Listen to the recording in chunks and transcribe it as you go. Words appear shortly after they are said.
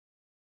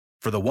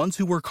For the ones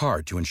who work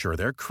hard to ensure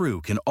their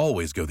crew can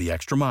always go the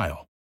extra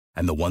mile,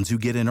 and the ones who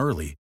get in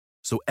early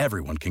so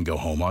everyone can go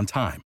home on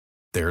time,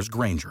 there's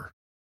Grainger,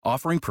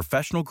 offering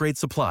professional-grade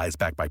supplies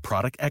backed by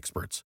product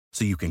experts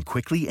so you can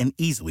quickly and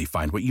easily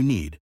find what you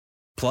need.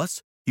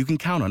 Plus, you can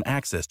count on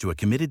access to a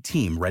committed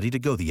team ready to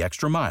go the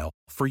extra mile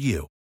for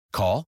you.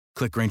 Call,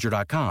 click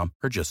Grainger.com,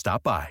 or just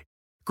stop by.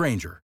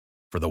 Grainger,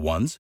 for the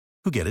ones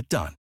who get it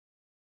done.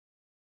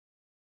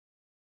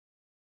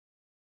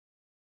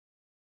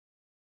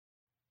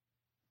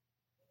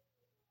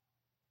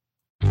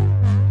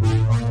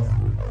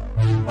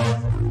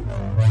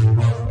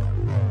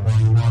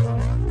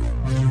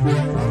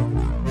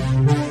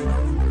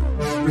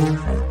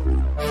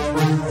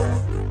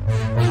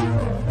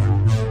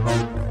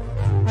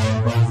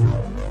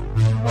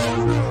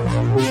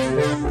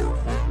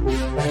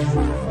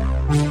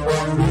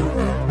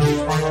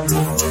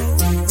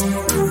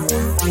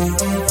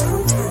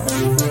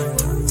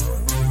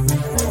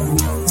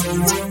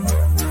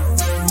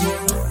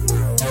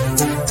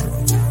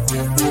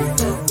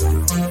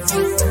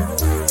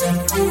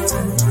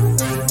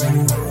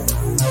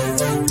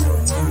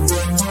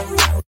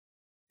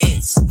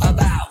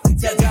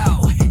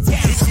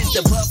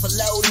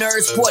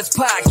 Sports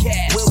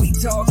Podcast, where we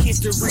talk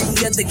history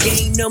of the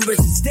game, numbers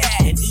and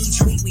stats. And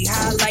each week we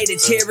highlight a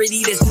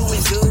charity that's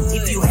doing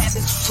good. If you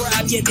haven't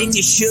subscribed yet, then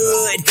you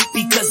should,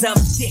 because I'm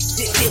this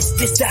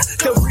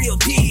the real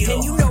deal.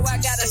 And you know I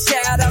gotta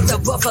shout out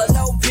the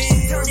Buffalo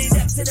Bills. Turn it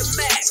up to the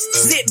max,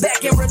 sit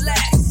back and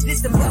relax.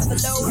 This the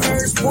Buffalo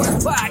Nerd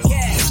Sports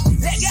Podcast.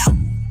 Let's go.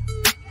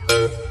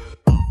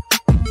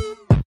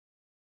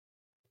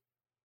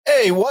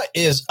 Hey, what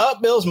is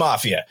up, Bills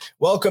Mafia?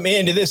 Welcome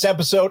into this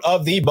episode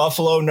of the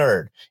Buffalo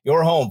Nerd,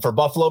 your home for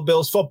Buffalo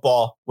Bills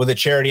football with a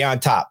charity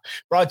on top.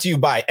 Brought to you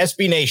by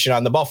SB Nation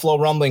on the Buffalo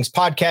Rumblings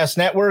Podcast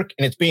Network,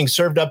 and it's being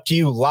served up to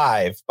you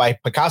live by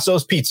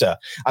Picasso's Pizza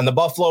on the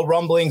Buffalo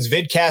Rumblings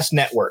Vidcast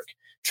Network.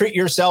 Treat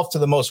yourself to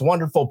the most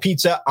wonderful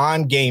pizza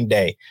on game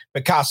day.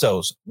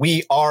 Picasso's,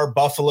 we are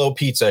Buffalo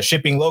Pizza,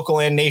 shipping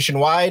local and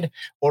nationwide.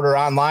 Order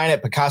online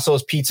at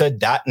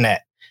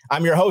picassospizza.net.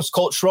 I'm your host,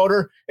 Colt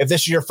Schroeder. If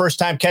this is your first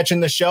time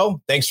catching the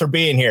show, thanks for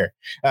being here.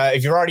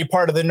 If you're already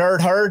part of the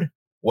Nerd Herd,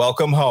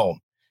 welcome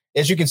home.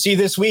 As you can see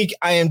this week,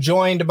 I am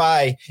joined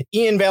by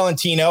Ian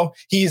Valentino.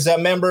 He's a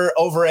member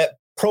over at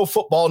Pro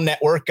Football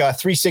Network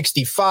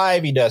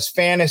 365. He does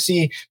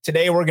fantasy.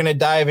 Today, we're going to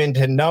dive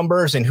into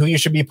numbers and who you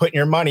should be putting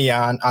your money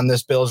on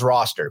this Bills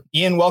roster.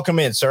 Ian, welcome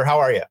in, sir. How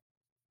are you?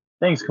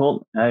 Thanks,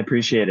 Colt. I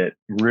appreciate it.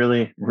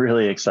 Really,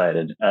 really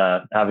excited.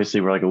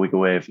 Obviously, we're like a week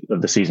away of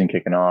the season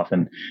kicking off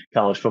and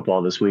college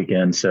football this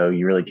weekend, so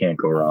you really can't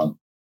go wrong.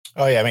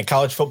 Oh, yeah. I mean,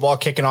 college football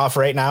kicking off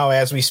right now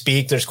as we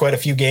speak. There's quite a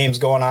few games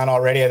going on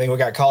already. I think we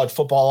got college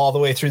football all the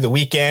way through the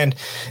weekend.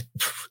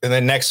 And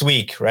then next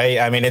week, right?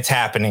 I mean, it's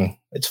happening.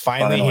 It's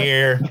finally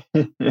here.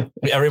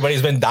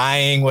 Everybody's been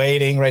dying,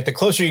 waiting, right? The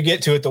closer you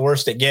get to it, the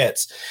worse it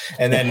gets.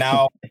 And then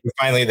now we're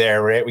finally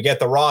there, right? We get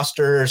the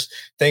rosters.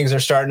 Things are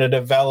starting to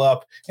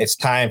develop. It's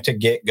time to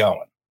get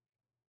going.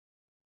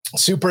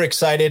 Super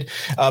excited.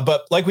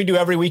 But like we do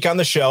every week on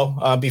the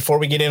show, before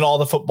we get into all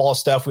the football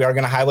stuff, we are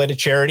going to highlight a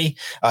charity.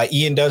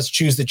 Ian does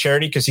choose the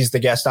charity because he's the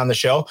guest on the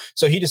show.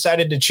 So he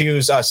decided to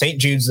choose St.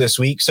 Jude's this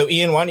week. So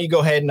Ian, why don't you go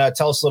ahead and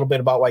tell us a little bit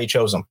about why you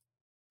chose them?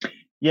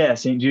 Yeah,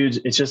 St. Jude's,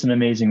 it's just an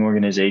amazing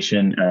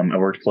organization. I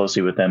worked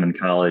closely with them in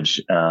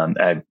college.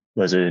 I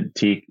was a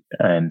T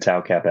and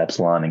Tau Kappa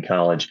Epsilon in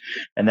college,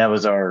 and that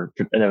was our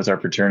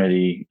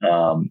fraternity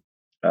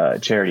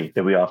charity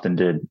that we often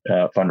did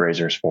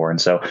fundraisers for.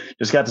 And so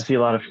just got to see a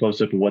lot of close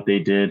up of what they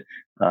did.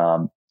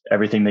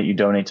 Everything that you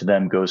donate to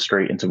them goes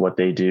straight into what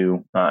they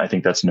do. I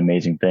think that's an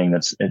amazing thing.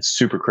 It's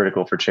super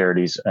critical for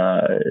charities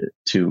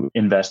to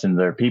invest in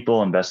their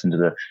people, invest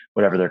into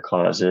whatever their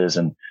cause is.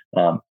 And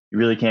you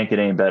really can't get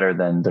any better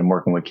than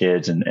working with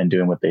kids and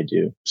doing what they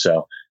do.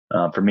 So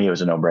for me, it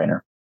was a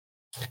no-brainer.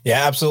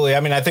 Yeah, absolutely. I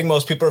mean, I think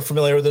most people are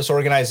familiar with this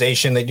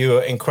organization. They do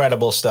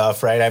incredible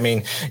stuff, right? I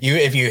mean,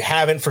 if you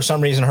haven't for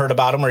some reason heard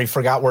about them or you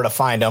forgot where to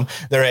find them,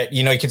 they're at,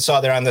 you can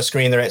saw there on the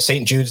screen, they're at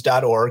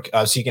stjudes.org.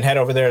 So you can head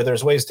over there.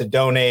 There's ways to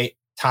donate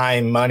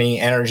time, money,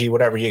 energy,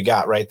 whatever you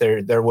got, right?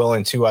 They're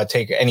willing to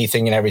take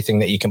anything and everything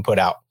that you can put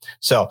out.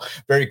 So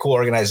very cool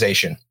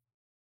organization.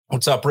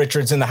 What's up?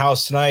 Richard's in the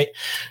house tonight.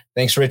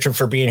 Thanks, Richard,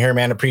 for being here,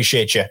 man.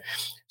 Appreciate you.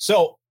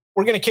 So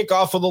we're going to kick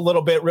off with a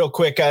little bit real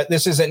quick.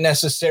 This isn't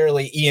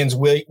necessarily Ian's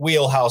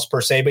wheelhouse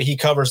per se, but he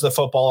covers the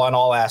football on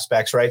all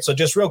aspects, right? So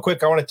just real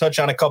quick, I want to touch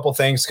on a couple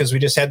things because we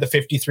just had the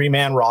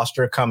 53-man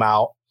roster come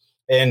out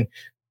and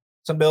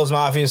some Bills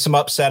Mafia, some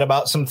upset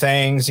about some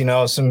things,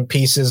 some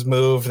pieces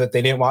moved that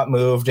they didn't want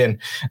moved. And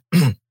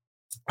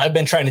I've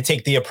been trying to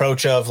take the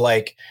approach of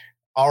like,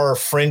 our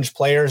fringe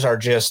players are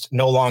just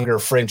no longer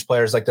fringe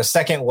players. Like the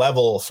second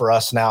level for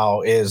us now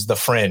is the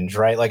fringe,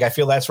 right? Like I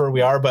feel that's where we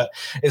are. But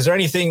is there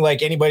anything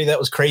like anybody that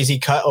was crazy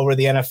cut over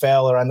the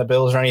NFL or on the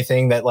Bills or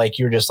anything that like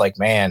you're just like,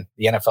 man,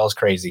 the NFL is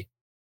crazy?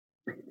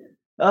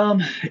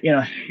 Some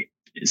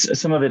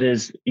of it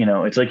is,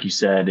 it's like you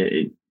said,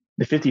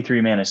 the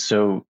 53-man is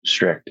so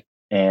strict.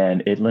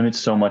 and it limits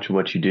so much of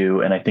what you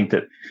do. And I think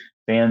that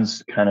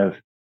fans kind of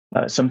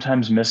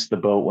sometimes miss the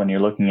boat when you're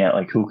looking at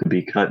like who could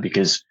be cut,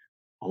 because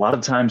a lot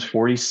of times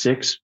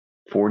 46,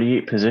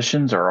 48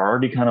 positions are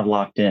already kind of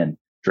locked in.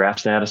 Draft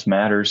status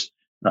matters.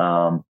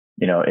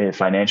 If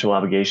financial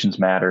obligations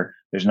matter,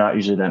 there's not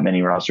usually that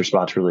many roster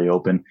spots really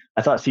open.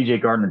 I thought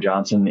CJ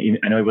Gardner-Johnson,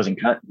 I know he wasn't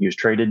cut, he was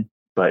traded,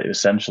 but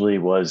essentially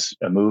was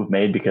a move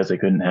made because they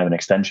couldn't have an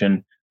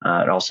extension.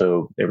 And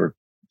also they were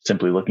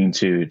simply looking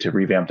to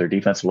revamp their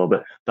defense a little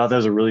bit. Thought that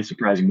was a really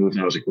surprising move.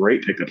 That was a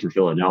great pickup for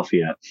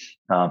Philadelphia.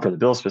 For the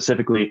Bills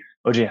specifically,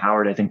 OJ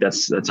Howard, I think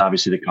that's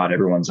obviously that caught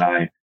everyone's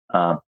eye.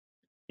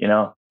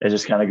 It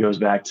just kind of goes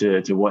back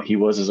to what he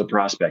was as a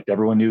prospect.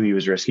 Everyone knew he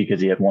was risky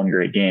because he had one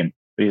great game,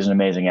 but he's an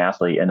amazing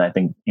athlete. And I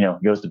think, he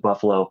goes to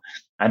Buffalo.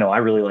 I know I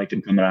really liked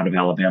him coming out of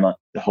Alabama.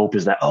 The hope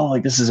is that,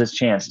 this is his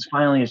chance. It's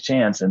finally his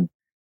chance. And,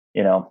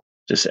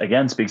 just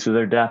again, speaks to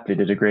their depth. They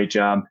did a great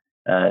job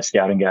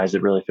scouting guys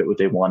that really fit what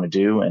they want to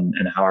do. And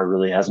Howard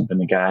really hasn't been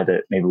the guy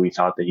that maybe we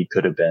thought that he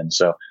could have been.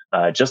 So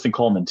Justin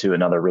Coleman, too,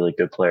 another really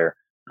good player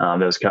that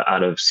was cut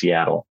out of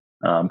Seattle.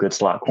 Good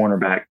slot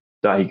cornerback.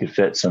 Thought he could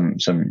fit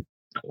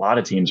a lot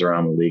of teams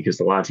around the league because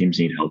a lot of teams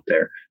need help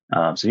there.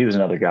 So he was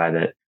another guy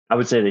that I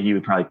would say that he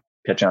would probably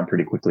catch on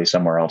pretty quickly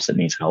somewhere else that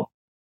needs help.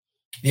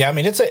 Yeah, I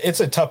mean, it's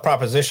a tough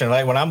proposition.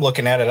 Like when I'm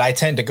looking at it, I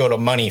tend to go to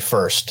money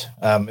first.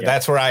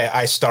 That's where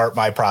I start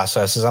my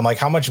process is I'm like,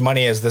 how much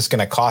money is this going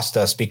to cost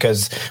us?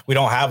 Because we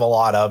don't have a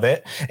lot of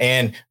it.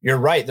 And you're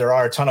right. There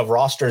are a ton of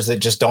rosters that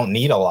just don't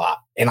need a lot.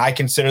 And I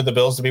consider the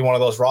Bills to be one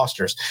of those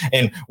rosters.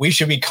 And we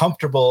should be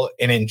comfortable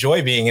and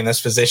enjoy being in this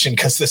position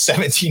because the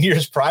 17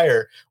 years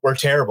prior were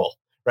terrible.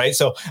 Right.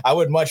 So I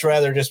would much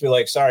rather just be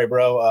like, sorry,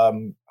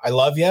 bro. I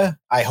love you.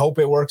 I hope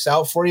it works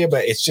out for you,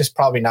 but it's just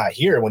probably not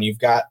here when you've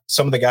got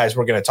some of the guys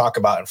we're going to talk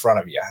about in front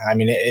of you. I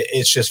mean,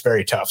 it's just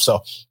very tough. So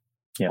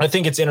I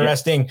think it's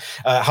interesting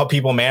how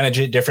people manage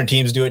it. Different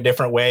teams do it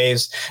different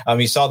ways.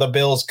 You saw the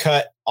Bills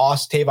cut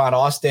Tavon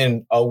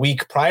Austin a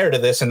week prior to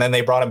this, and then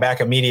they brought him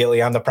back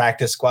immediately on the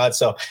practice squad.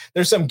 So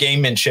there's some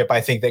gamemanship, I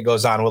think, that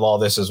goes on with all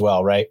this as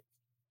well, right?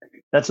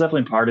 That's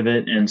definitely part of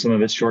it. And some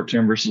of it's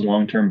short-term versus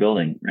long-term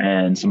building.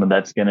 And some of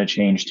that's going to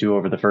change too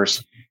over the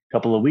first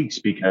couple of weeks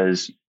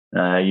because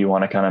you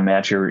want to kind of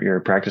match your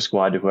practice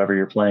squad to whoever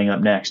you're playing up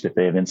next if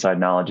they have inside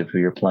knowledge of who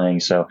you're playing.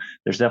 So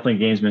there's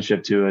definitely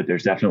gamesmanship to it.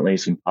 There's definitely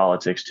some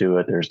politics to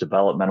it. There's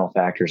developmental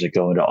factors that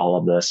go into all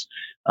of this.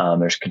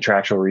 There's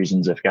contractual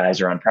reasons. If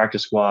guys are on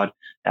practice squad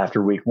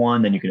after week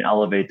one, then you can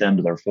elevate them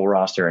to their full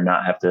roster and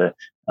not have to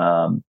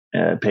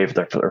pay for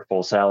their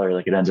full salary.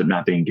 Like it ends up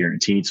not being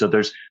guaranteed. So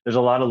there's a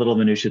lot of little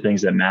minutia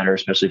things that matter,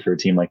 especially for a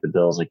team like the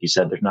Bills. Like you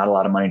said, there's not a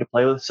lot of money to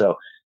play with. So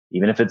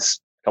even if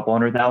it's a couple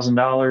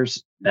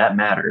 $100,000, that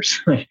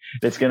matters.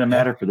 It's going to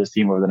matter for this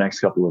team over the next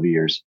couple of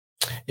years.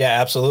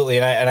 Yeah, absolutely.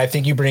 And I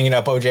think you bringing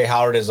up OJ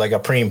Howard is like a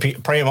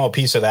primo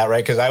piece of that,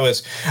 right?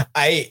 Because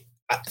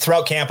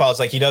throughout camp, I was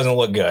like, he doesn't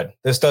look good.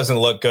 This doesn't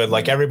look good.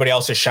 Like everybody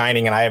else is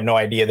shining and I have no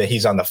idea that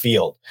he's on the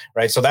field.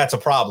 Right. So that's a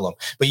problem.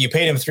 But you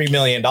paid him $3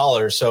 million.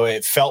 So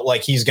it felt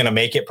like he's going to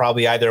make it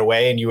probably either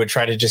way. And you would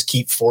try to just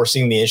keep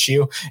forcing the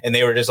issue. And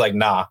they were just like,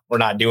 nah, we're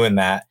not doing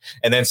that.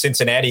 And then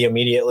Cincinnati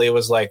immediately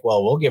was like,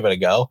 well, we'll give it a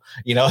go.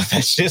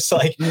 That's just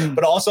like,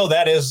 but also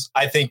that is,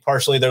 I think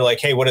partially they're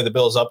like, hey, what are the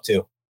Bills up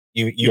to?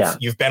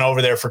 You've been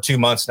over there for 2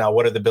 months now.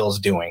 What are the Bills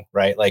doing?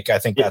 Right. Like, I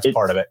think that's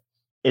part of it.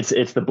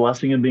 It's the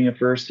blessing of being a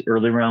first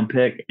early round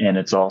pick. And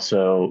it's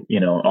also,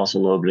 also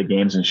a little bit of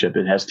gamesmanship.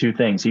 It has two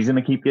things. He's going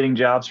to keep getting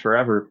jobs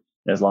forever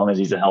as long as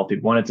he's a healthy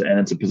one.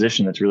 It's a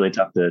position that's really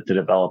tough to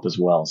develop as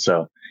well.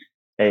 So,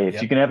 hey,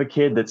 if you can have a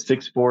kid that's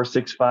 6'4",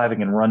 6'5", and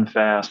can run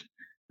fast,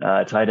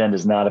 tight end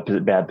is not a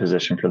bad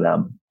position for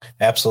them.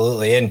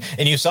 Absolutely. And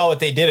you saw what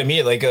they did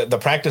immediately. Like the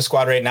practice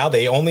squad right now,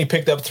 they only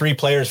picked up 3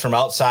 players from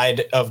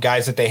outside of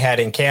guys that they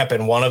had in camp.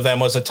 And one of them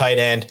was a tight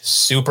end,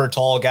 super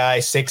tall guy,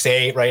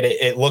 6'8", right?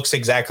 It looks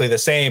exactly the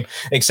same,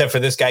 except for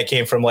this guy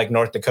came from like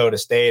North Dakota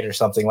State or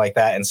something like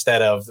that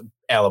instead of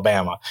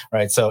Alabama,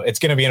 right? So it's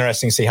going to be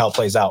interesting to see how it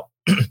plays out.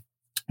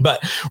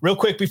 But real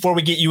quick, before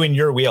we get you in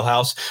your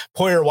wheelhouse,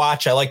 Poyer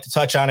Watch, I like to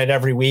touch on it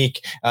every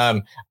week.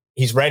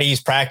 He's ready. He's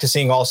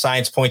practicing. All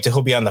signs point to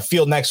he'll be on the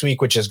field next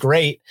week, which is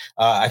great.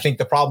 I think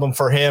the problem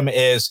for him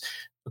is,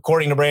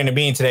 according to Brandon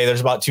Beane today,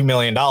 there's about $2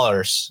 million.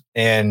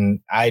 And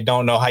I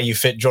don't know how you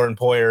fit Jordan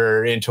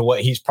Poyer into what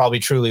he's probably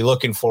truly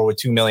looking for with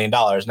 $2 million.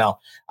 Now,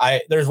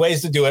 there's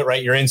ways to do it,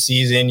 right? You're in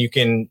season. You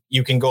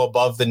can go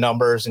above the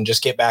numbers and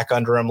just get back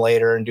under him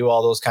later and do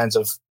all those kinds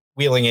of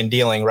wheeling and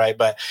dealing, right?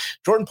 But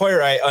Jordan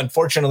Poyer,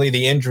 unfortunately,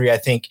 the injury, I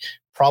think,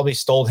 probably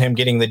stole him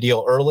getting the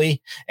deal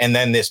early. And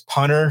then this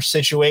punter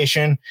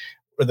situation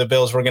where the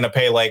Bills were going to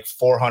pay like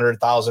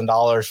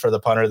 $400,000 for the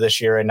punter this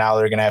year. And now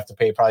they're going to have to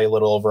pay probably a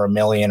little over $1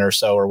 million or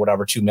so, or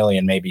whatever, 2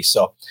 million maybe.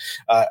 So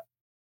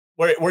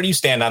where do you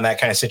stand on that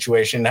kind of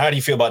situation? How do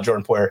you feel about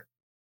Jordan Poyer?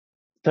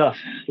 Tough.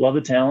 Love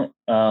the talent.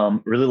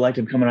 Really liked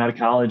him coming out of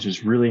college.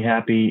 Was really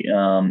happy,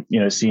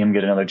 to see him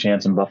get another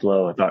chance in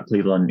Buffalo. I thought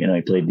Cleveland,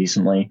 he played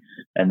decently.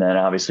 And then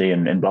obviously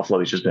in Buffalo,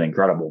 he's just been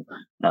incredible.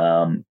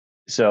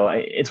 So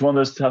it's one of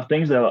those tough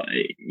things, though.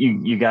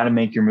 You got to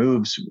make your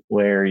moves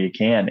where you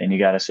can, and you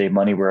got to save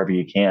money wherever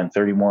you can.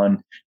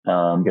 31,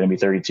 going to be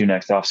 32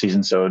 next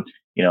offseason. So,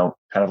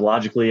 kind of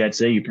logically, I'd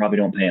say you probably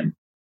don't pay him.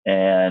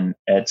 And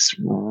it's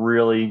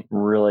really,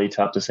 really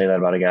tough to say that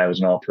about a guy who's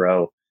an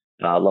all-pro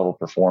level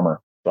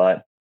performer.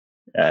 But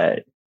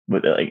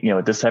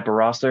with this type of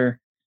roster,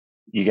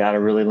 you got to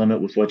really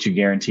limit with what you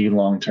guarantee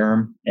long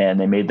term. And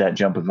they made that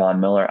jump with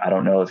Von Miller. I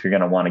don't know if you're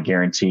going to want to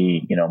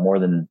guarantee, more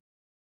than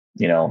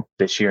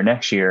this year,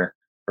 next year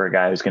for a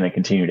guy who's going to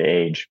continue to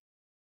age.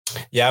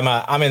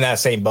 Yeah, I'm in that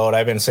same boat.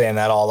 I've been saying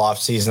that all off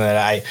season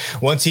that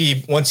once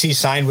he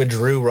signed with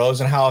Drew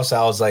Rosenhaus,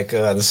 I was like,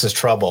 this is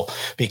trouble,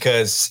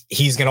 because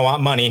he's going to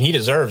want money and he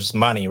deserves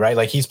money, right?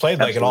 Like, he's played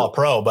like an all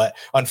pro, but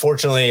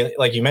unfortunately,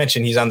 like you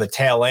mentioned, he's on the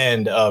tail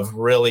end of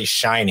really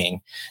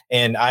shining.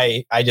 And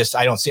I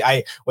don't see,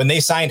 when they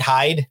signed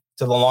Hyde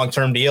to the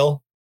long-term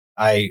deal,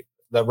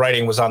 the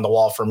writing was on the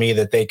wall for me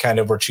that they kind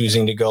of were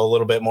choosing to go a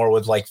little bit more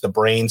with like the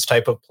brains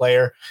type of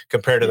player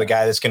compared to the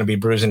guy that's going to be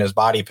bruising his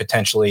body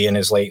potentially in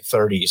his late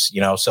 30s,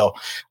 So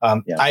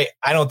I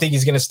don't think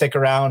he's going to stick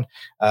around.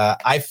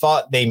 I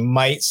thought they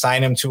might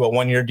sign him to a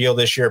 1-year deal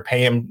this year,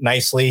 pay him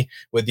nicely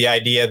with the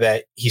idea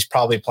that he's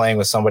probably playing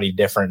with somebody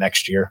different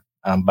next year.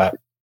 But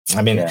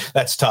I mean,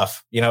 that's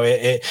tough.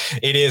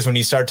 It is when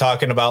you start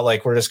talking about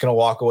like, we're just going to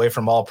walk away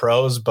from all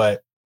pros,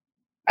 but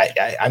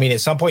I mean,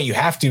 at some point you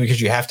have to, because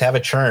you have to have a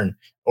churn,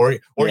 or you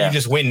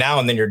just win now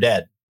and then you're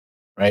dead,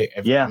 right?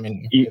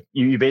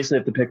 You basically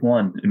have to pick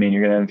one. I mean,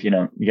 you're gonna have,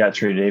 you got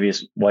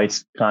Tre'Davious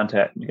White's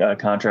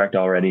contract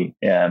already,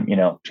 and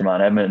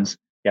Tremont Edmonds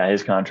got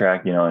his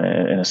contract, in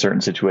a certain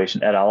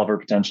situation. Ed Oliver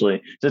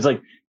potentially. So it's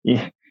like you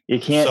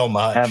can't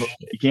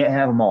you can't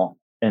have them all,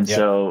 and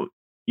so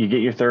you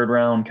get your 3rd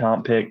round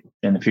comp pick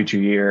in the future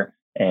year,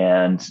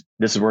 and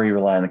this is where you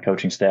rely on the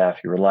coaching staff.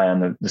 You rely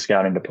on the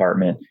scouting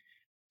department.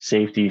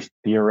 Safety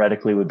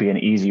theoretically would be an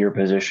easier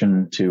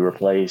position to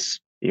replace,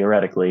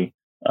 theoretically,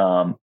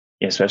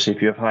 especially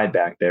if you have Hyde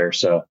back there.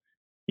 So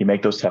you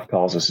make those tough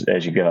calls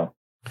as you go.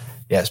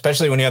 Yeah,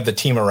 especially when you have the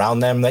team around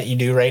them that you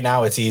do right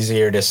now, it's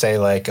easier to say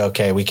like,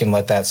 okay, we can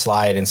let that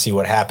slide and see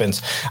what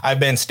happens. I've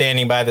been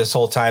standing by this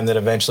whole time that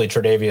eventually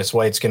Tre'Davious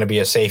White's going to be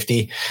a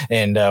safety.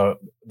 And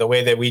the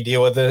way that we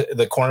deal with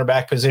the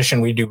cornerback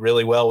position, we do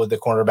really well with the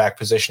cornerback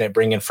position at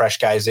bringing fresh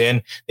guys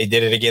in. They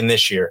did it again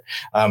this year.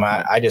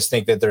 I just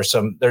think that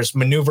there's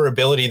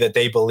maneuverability that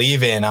they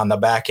believe in on the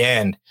back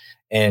end,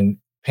 and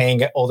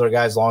paying older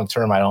guys long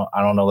term, I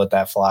don't know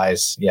that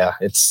flies. Yeah,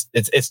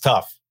 it's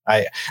tough.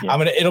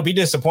 It'll be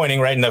disappointing,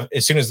 right?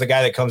 As soon as the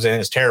guy that comes in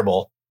is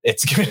terrible,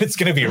 it's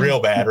going to be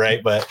real bad,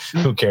 right? But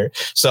who cares?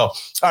 So, all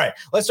right,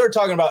 let's start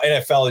talking about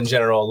NFL in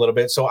general a little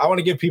bit. So I want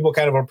to give people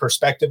kind of a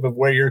perspective of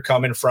where you're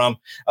coming from.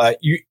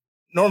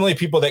 Normally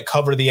people that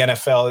cover the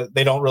NFL,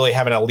 they don't really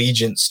have an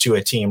allegiance to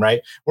a team,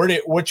 right?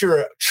 What's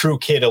your true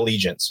kid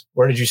allegiance?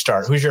 Where did you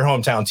start? Who's your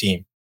hometown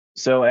team?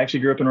 So I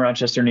actually grew up in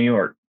Rochester, New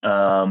York,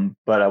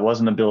 but I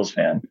wasn't a Bills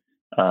fan.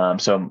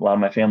 So a lot of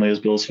my family was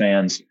Bills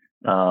fans.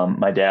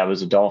 My dad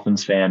was a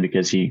Dolphins fan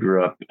because he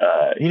grew up,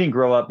 he didn't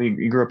grow up,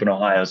 he grew up in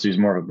Ohio, so he was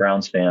more of a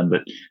Browns fan,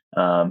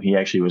 but he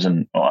actually was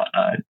in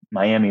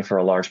Miami for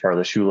a large part of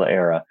the Shula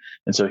era.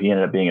 And so he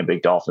ended up being a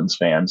big Dolphins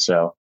fan.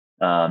 So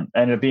I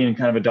ended up being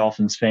kind of a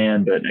Dolphins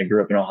fan, but I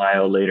grew up in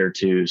Ohio later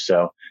too.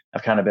 So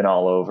I've kind of been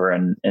all over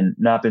and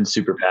not been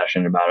super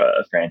passionate about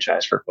a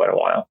franchise for quite a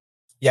while.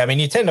 Yeah, I mean,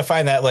 you tend to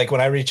find that like when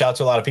I reach out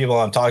to a lot of people,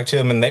 I'm talking to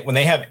them, and when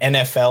they have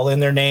NFL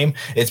in their name,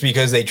 it's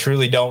because they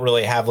truly don't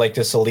really have like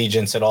this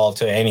allegiance at all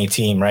to any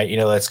team, right?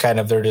 That's kind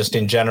of, they're just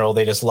in general,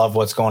 they just love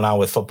what's going on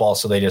with football,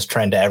 so they just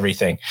trend to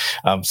everything.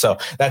 So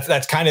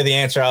that's kind of the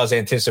answer I was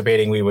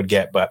anticipating we would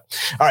get. But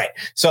all right,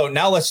 so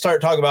now let's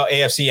start talking about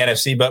AFC,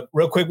 NFC. But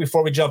real quick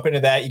before we jump into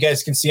that, you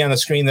guys can see on the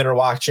screen that are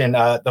watching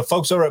the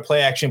folks over at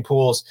Play Action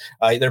Pools.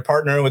 They're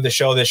partnering with the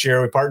show this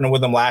year. We partnered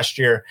with them last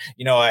year.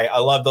 I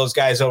love those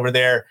guys over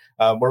there.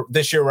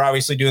 This year, we're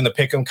obviously doing the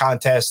Pick'em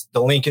contest.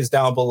 The link is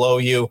down below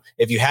you.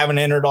 If you haven't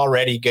entered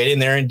already, get in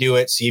there and do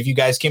it. See if you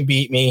guys can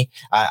beat me.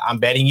 I'm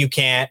betting you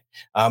can't.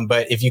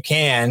 But if you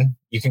can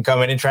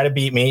come in and try to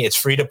beat me. It's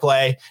free to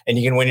play, and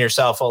you can win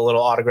yourself a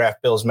little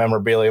autographed Bills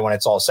memorabilia when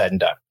it's all said and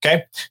done.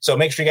 Okay. So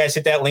make sure you guys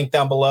hit that link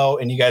down below,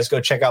 and you guys go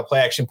check out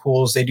Play Action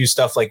Pools. They do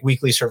stuff like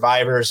weekly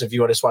survivors. If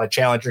you just want to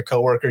challenge your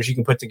coworkers, you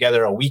can put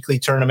together a weekly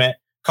tournament,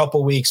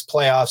 couple weeks,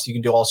 playoffs. You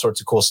can do all sorts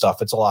of cool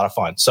stuff. It's a lot of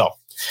fun. So,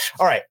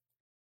 all right.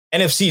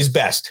 NFC's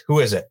best.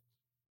 Who is it?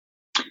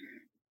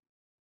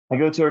 I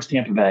go towards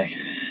Tampa Bay.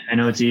 I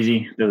know it's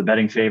easy. They're the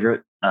betting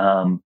favorite,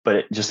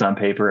 but just on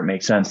paper, it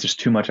makes sense. There's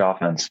too much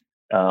offense.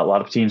 A lot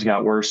of teams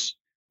got worse.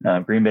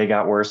 Green Bay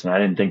got worse, and I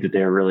didn't think that they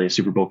were really a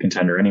Super Bowl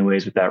contender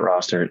anyways with that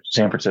roster.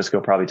 San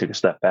Francisco probably took a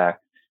step back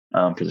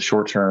for the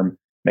short term,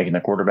 making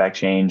the quarterback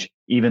change,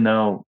 even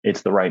though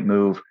it's the right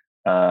move.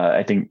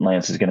 I think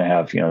Lance is going to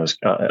have those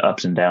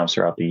ups and downs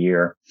throughout the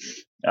year.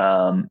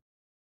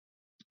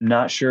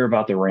 Not sure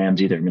about the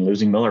Rams either. I mean,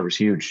 losing Miller was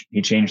huge.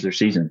 He changed their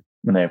season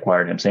when they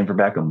acquired him. Same for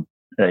Beckham.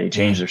 He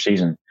changed their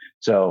season.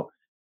 So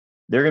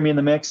they're going to be in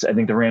the mix. I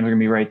think the Rams are going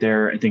to be right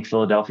there. I think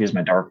Philadelphia is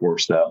my dark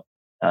horse, though.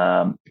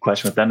 The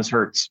question with them is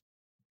Hurts.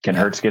 Can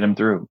Hurts get him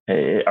through?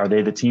 Are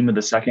they the team of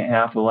the second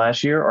half of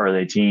last year, or are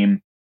they a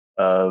team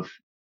of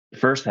the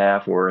first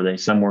half, or are they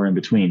somewhere in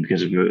between?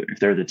 Because if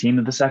they're the team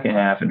of the second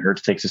half and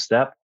Hurts takes a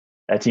step,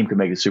 that team could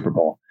make the Super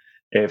Bowl.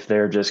 If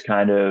they're just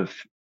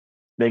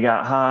they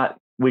got hot,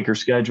 weaker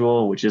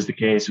schedule, which is the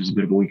case. It was a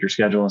bit of a weaker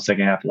schedule in the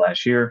second half of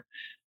last year.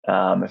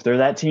 If they're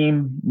that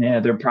team,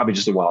 they're probably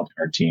just a wild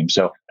card team.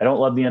 So I don't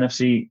love the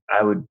NFC.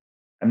 I'm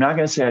not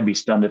going to say I'd be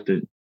stunned if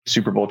the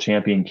Super Bowl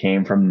champion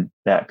came from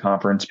that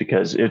conference,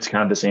 because it's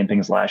kind of the same thing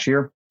as last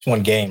year. It's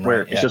one game,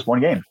 where right? It's just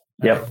one game.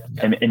 Yep.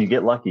 And you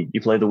get lucky.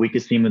 You play the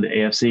weakest team of the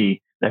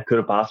AFC that could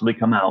have possibly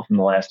come out from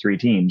the last three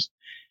teams.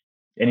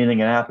 Anything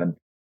can happen.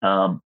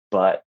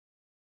 But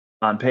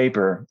on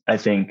paper, I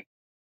think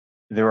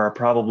there are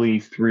probably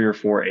 3 or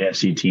 4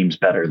 AFC teams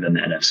better than the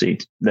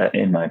NFC, that,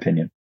 in my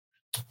opinion.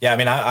 Yeah, I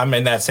mean, I'm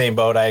in that same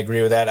boat. I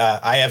agree with that.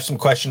 I have some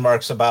question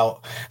marks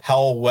about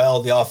how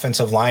well the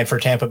offensive line for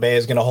Tampa Bay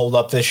is going to hold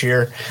up this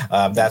year.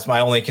 That's my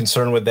only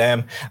concern with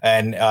them.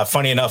 And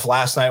funny enough,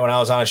 last night when I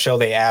was on a show,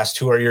 they asked,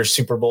 who are your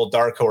Super Bowl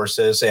dark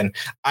horses? And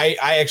I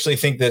actually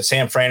think that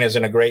San Fran is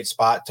in a great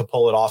spot to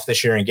pull it off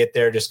this year and get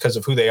there just because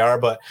of who they are.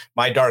 But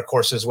my dark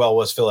horse as well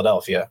was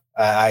Philadelphia.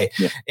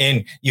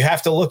 And you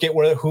have to look at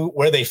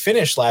where they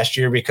finished last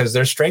year, because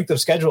their strength of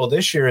schedule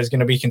this year is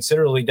going to be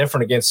considerably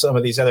different against some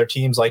of these other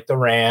teams like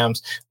the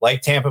Rams,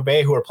 like Tampa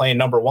Bay, who are playing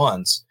number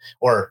ones,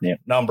 right?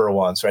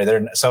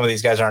 Some of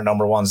these guys aren't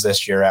number ones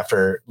this year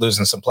after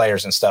losing some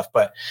players and stuff,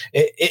 but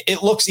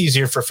it looks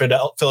easier for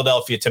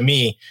Philadelphia to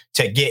me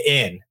to get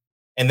in.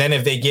 And then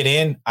if they get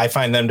in, I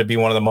find them to be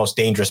one of the most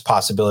dangerous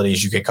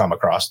possibilities you could come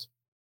across.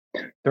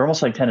 They're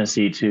almost like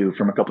Tennessee, too,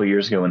 from a couple of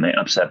years ago when they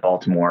upset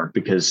Baltimore,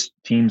 because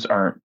teams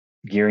aren't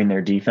gearing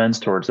their defense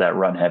towards that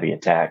run-heavy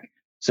attack.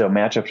 So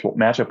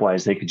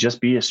matchup-wise, they could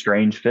just be a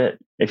strange fit.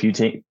 If you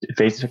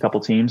face a couple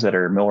teams that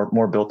are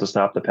more built to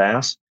stop the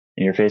pass,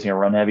 and you're facing a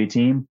run-heavy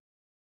team,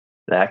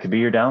 that could be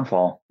your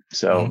downfall.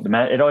 So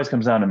it always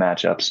comes down to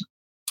matchups.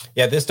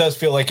 Yeah, this does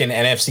feel like an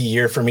NFC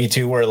year for me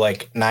too, where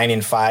like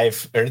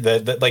 9-5 or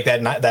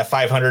that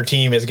 500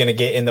 team is going to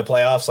get in the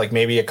playoffs, like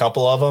maybe a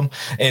couple of them.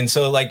 And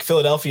so like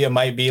Philadelphia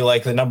might be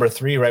like the number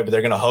 3, right? But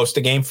they're going to host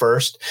a game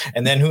first,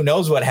 and then who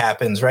knows what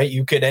happens, right?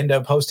 You could end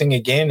up hosting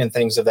again and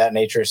things of that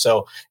nature.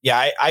 So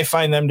yeah, I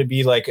find them to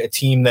be like a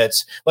team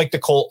that's like the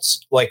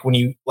Colts. Like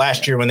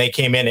last year when they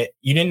came in,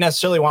 you didn't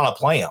necessarily want to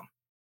play them,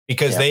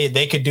 because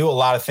they could do a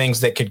lot of things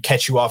that could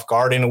catch you off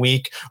guard in a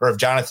week. Or if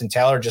Jonathan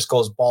Taylor just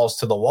goes balls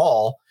to the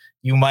wall,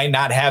 you might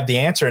not have the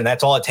answer, and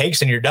that's all it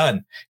takes, and you're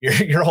done.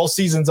 Your whole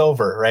season's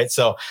over, right?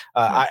 So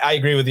I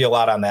agree with you a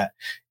lot on that.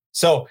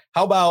 So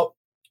how about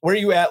where are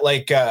you at,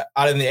 like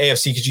out in the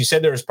AFC? Because you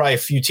said there was probably a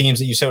few teams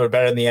that you said were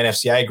better than the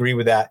NFC. I agree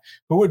with that.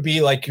 Who would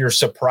be like your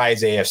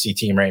surprise AFC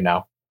team right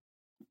now?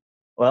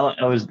 Well,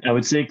 I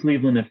would say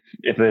Cleveland.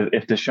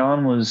 If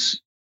Deshaun was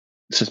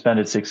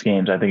suspended 6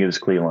 games, I think it was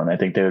Cleveland. I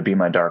think they would be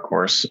my dark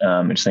horse.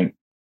 I just think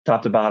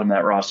top to bottom,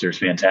 that roster is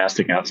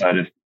fantastic outside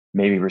of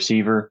maybe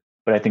receiver.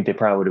 But I think they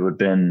probably would have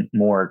been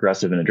more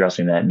aggressive in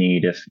addressing that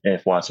need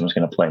if Watson was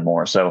going to play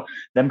more. So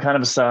them kind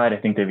of aside, I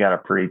think they've got a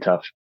pretty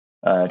tough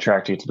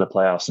track to get to the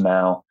playoffs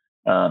now.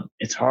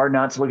 It's hard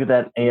not to look at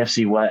that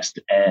AFC West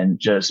and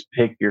just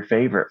pick your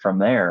favorite from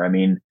there. I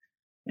mean,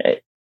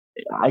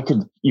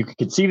 you could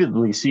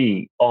conceivably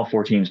see all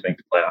 4 teams make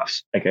the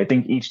playoffs. Like, I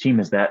think each team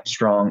is that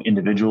strong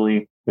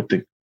individually, with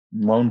the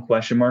lone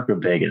question mark of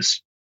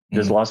Vegas.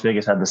 Does Las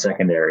Vegas have the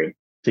secondary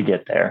to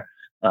get there?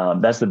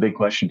 That's the big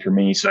question for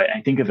me. So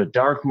I think of a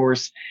dark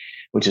horse,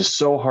 which is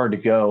so hard to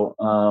go.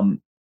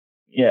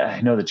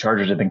 I know the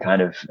Chargers have been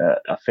kind of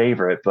a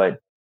favorite, but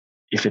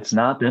if it's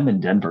not them,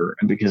 in Denver,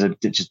 because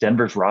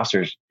Denver's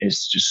roster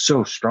is just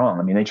so strong.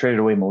 I mean, they traded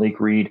away Malik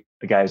Reed,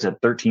 a guy who's had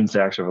 13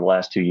 sacks over the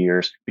last 2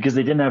 years, because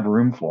they didn't have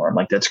room for him.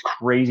 Like, that's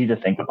crazy to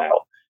think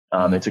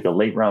about. They took a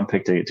late round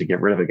pick to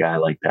get rid of a guy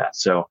like that.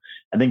 So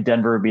I think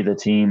Denver would be the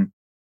team.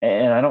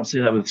 And I don't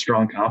say that with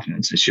strong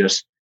confidence.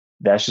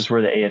 That's just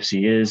where the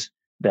AFC is.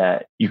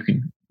 That you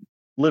could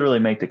literally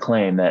make the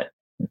claim that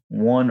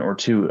 1 or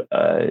 2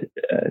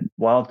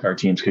 wildcard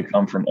teams could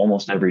come from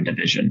almost every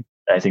division.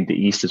 I think the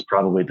East is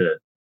probably the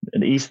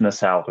East and the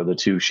South are the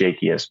 2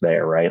 shakiest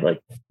there, right?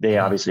 Like, they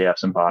obviously have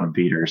some bottom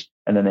feeders,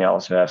 and then they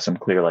also have some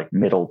clear like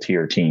middle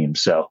tier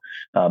teams. So,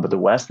 but the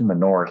West and the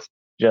North,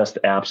 just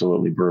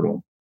absolutely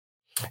brutal.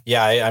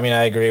 Yeah, I mean,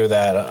 I agree with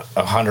that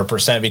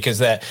 100%, because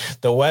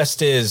the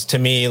West is, to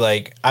me,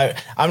 like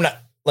I'm not.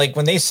 Like,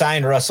 when they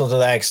signed Russell to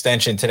that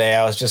extension today,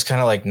 I was just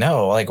kind of like,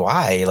 no, like,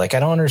 why? Like,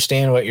 I don't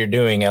understand what you're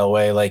doing,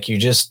 Elway. Like,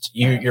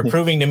 you're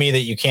proving to me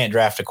that you can't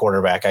draft a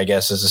quarterback, I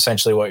guess, is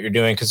essentially what you're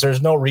doing, because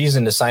there's no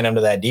reason to sign him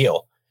to that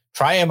deal.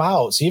 Try him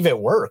out, see if it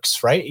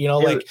works, right?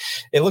 Like,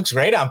 it looks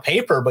great on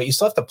paper, but you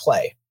still have to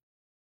play.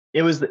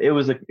 It was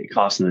the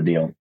cost of the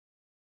deal.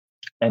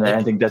 And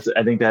I think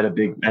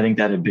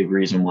that a big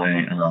reason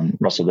why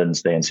Russell didn't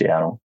stay in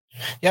Seattle.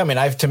 Yeah, I mean,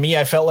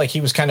 I felt like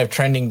he was kind of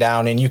trending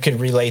down, and you could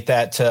relate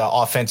that to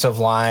offensive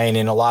line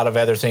and a lot of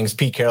other things.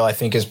 Pete Carroll, I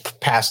think, is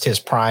past his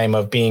prime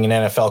of being an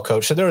NFL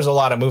coach. So there was a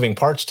lot of moving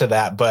parts to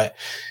that, but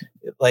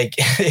like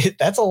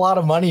that's a lot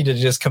of money to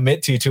just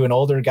commit to an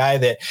older guy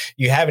that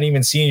you haven't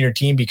even seen in your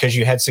team because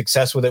you had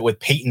success with it with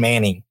Peyton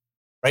Manning,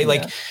 right?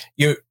 Yeah.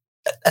 Like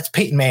that's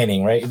Peyton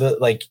Manning, right?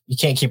 Like you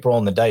can't keep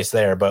rolling the dice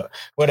there, but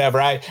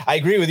whatever. I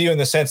agree with you in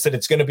the sense that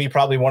it's going to be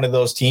probably one of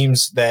those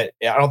teams that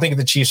I don't think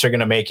the Chiefs are going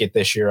to make it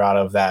this year out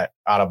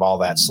of all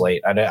that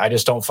slate. I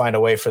just don't find a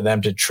way for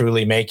them to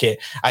truly make it.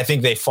 I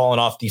think they've fallen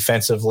off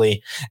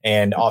defensively,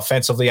 and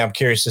offensively, I'm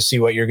curious to see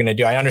what you're going to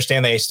do. I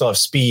understand they still have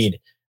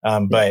speed,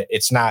 but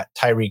it's not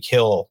Tyreek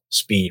Hill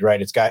speed,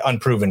 right? It's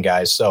unproven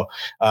guys. So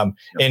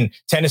in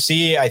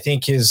Tennessee, I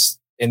think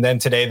and then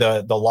today,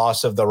 the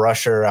loss of the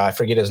rusher, I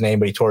forget his name,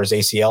 but he tore his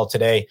ACL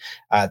today.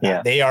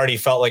 They already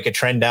felt like a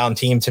trend down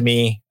team to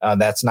me.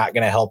 That's not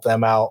going to help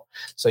them out.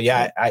 So,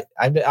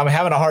 I'm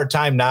having a hard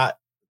time not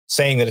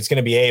saying that it's going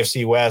to be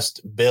AFC West,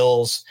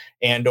 Bills,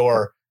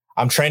 or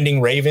I'm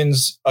trending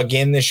Ravens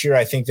again this year.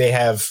 I think they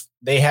have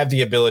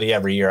the ability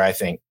every year. I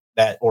think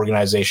that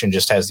organization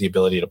just has the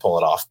ability to pull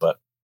it off. But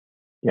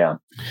yeah,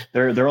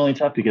 they're only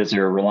tough because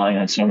they're relying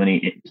on so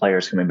many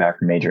players coming back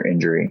from major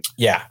injury.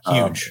 Yeah,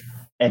 huge.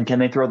 And can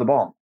they throw the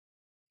ball?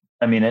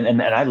 I mean,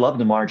 and I love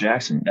Lamar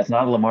Jackson. That's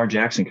not a Lamar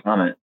Jackson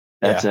comment.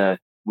 That's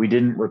we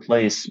didn't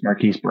replace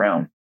Marquise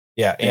Brown.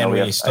 Yeah, and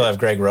we still have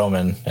Greg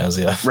Roman as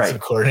the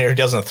coordinator. He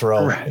doesn't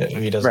throw. Right.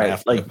 He doesn't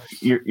have to. Like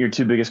your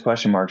two biggest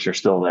question marks are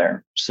still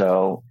there.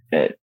 So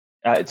the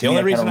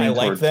only reason I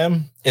like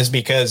them is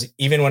because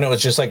even when it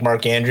was just like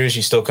Mark Andrews,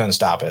 you still couldn't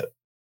stop it.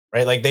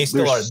 Right? Like they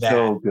still are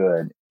so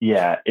good.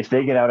 Yeah, if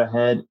they get out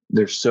ahead,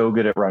 they're so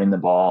good at running the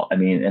ball. I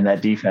mean, and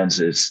that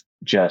defense is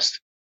just.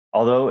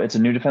 Although it's a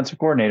new defensive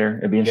coordinator,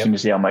 it'd be interesting to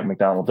see how Mike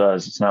McDonald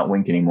does. It's not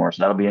Wink anymore,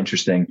 so that'll be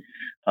interesting.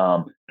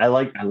 I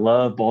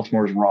love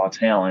Baltimore's raw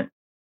talent.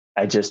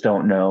 I just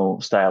don't know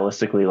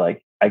stylistically.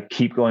 Like I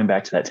keep going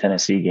back to that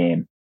Tennessee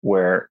game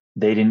where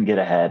they didn't get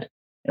ahead,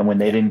 and when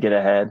they didn't get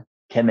ahead,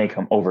 can they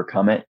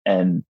overcome it?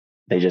 And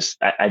they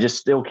I just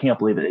still can't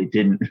believe that they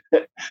didn't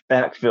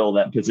backfill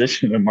that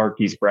position of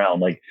Marquise Brown.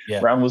 Like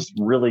Brown was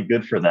really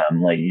good for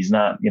them. Like he's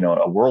not,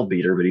 a world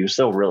beater, but he was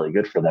still really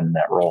good for them in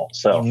that role.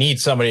 So you need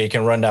somebody who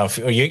can run down.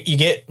 You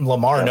get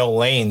Lamar no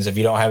lanes if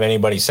you don't have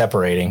anybody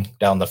separating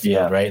down the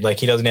field, right? Like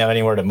he doesn't have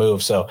anywhere to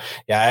move. So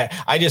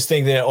I just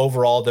think that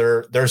overall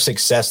their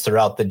success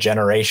throughout the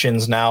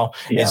generations now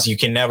is you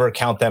can never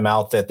count them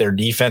out that their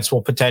defense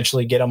will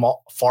potentially get them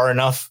far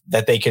enough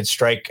that they could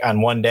strike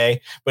on one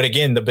day. But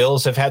again, the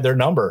Bills have had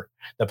their number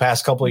the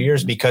past couple of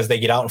years because they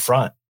get out in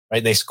front,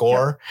 right? They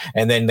score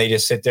and then they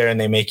just sit there and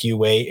they make you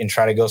wait and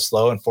try to go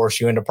slow and force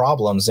you into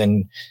problems.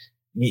 And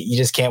you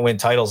just can't win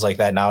titles like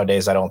that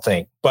nowadays, I don't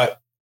think.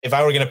 But if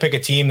I were going to pick a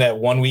team that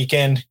one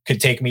weekend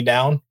could take me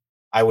down,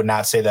 I would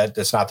not say that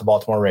it's not the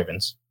Baltimore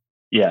Ravens.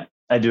 Yeah,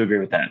 I do agree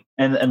with that.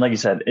 And like you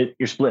said,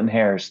 you're splitting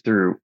hairs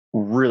through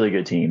really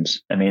good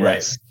teams. I mean,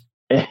 that's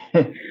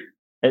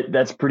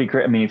pretty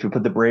crazy. I mean, if you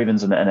put the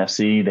Ravens in the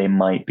NFC, they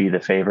might be the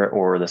favorite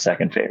or the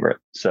second favorite.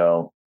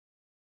 So,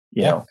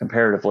 you know,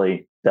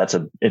 comparatively,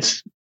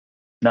 it's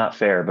not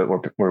fair, but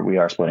we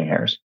are splitting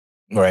hairs.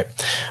 All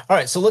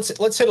right. So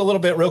let's hit a little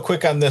bit real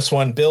quick on this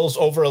one. Bills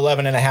over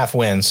 11.5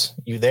 wins.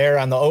 You there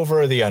on the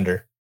over or the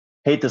under?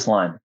 Hate this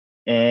line.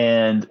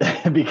 And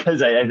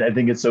because I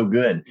think it's so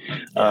good.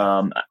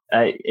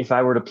 If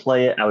I were to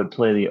play it, I would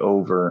play the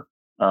over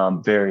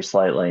very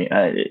slightly.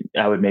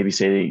 I would maybe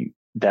say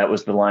that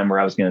was the line where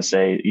I was going to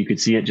say you could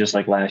see it just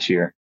like last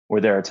year, where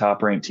they're a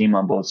top ranked team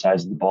on both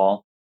sides of the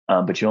ball.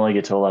 But you only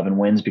get to 11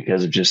 wins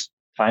because of just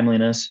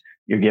timeliness.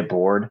 You get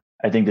bored.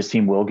 I think this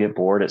team will get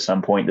bored at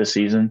some point this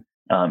season,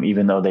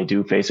 even though they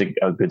do face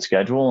a good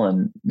schedule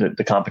and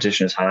the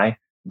competition is high.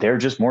 They're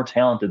just more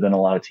talented than a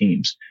lot of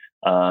teams.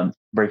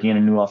 Breaking in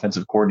a new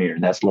offensive coordinator,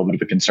 that's a little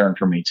bit of a concern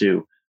for me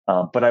too.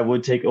 But I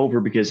would take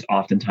over because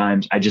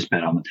oftentimes I just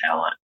bet on the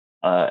talent.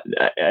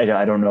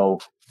 I don't know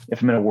if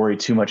I'm going to worry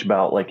too much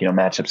about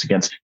matchups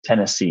against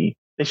Tennessee.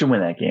 They should win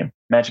that game.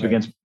 Matchup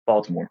against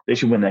Baltimore. They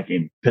should win that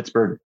game.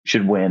 Pittsburgh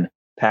should win.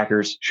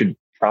 Packers should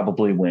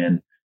probably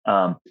win.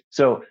 And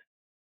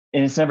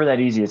it's never that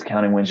easy as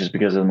counting wins just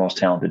because of the most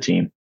talented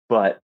team.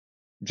 But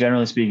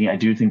generally speaking, I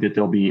do think that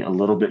they'll be a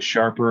little bit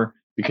sharper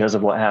because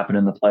of what happened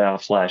in the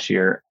playoffs last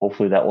year.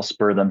 Hopefully that will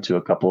spur them to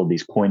a couple of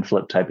these coin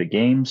flip type of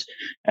games.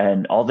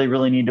 And all they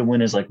really need to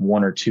win is like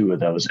one or two of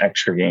those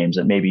extra games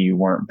that maybe you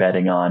weren't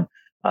betting on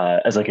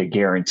as like a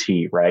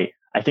guarantee, right?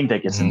 I think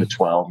that gets into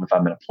 12 if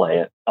I'm going to play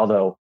it.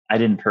 Although I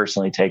didn't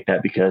personally take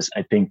that because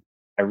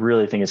I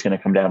really think it's going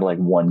to come down to like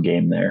one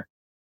game there.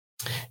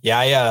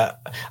 Yeah,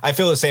 I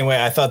feel the same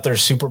way. I thought their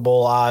Super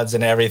Bowl odds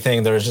and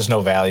everything, there's just no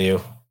value.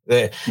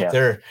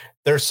 They're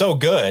so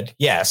good,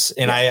 yes,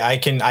 and I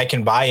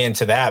can buy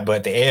into that.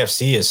 But the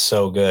AFC is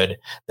so good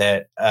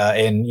that,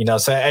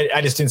 so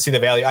I just didn't see the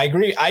value.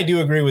 I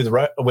do agree with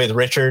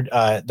Richard,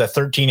 the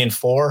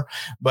 13-4,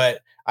 but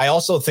I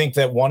also think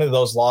that one of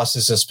those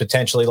losses is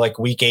potentially like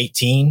Week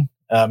 18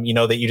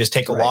 that you just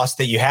take a loss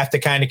that you have to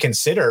kind of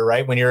consider,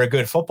 right? When you're a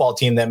good football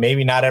team that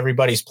maybe not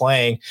everybody's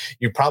playing,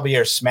 you probably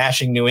are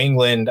smashing New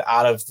England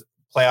out of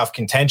playoff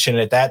contention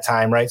at that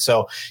time, right?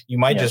 So you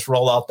might just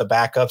roll out the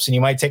backups and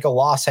you might take a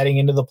loss heading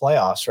into the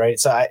playoffs, right?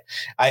 So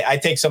I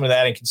take some of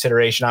that in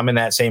consideration. I'm in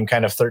that same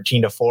kind of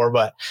 13-4,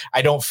 but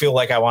I don't feel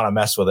like I want to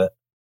mess with it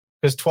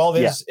because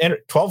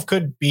 12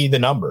 could be the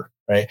number,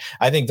 right?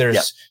 I think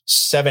there's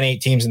 7-8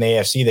 teams in the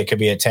AFC that could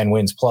be at 10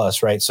 wins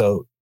plus, right?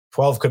 So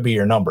 12 could be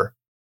your number.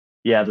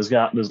 Yeah,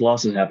 those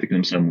losses have to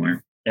come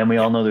somewhere. And we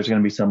all know there's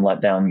going to be some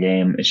letdown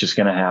game. It's just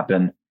going to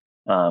happen.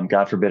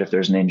 God forbid if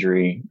there's an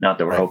injury, not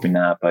that we're hoping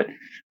that, but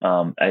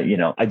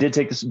I did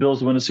take the Bills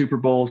to win a Super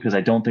Bowl because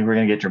I don't think we're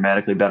going to get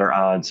dramatically better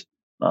odds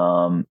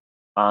on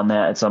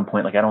that at some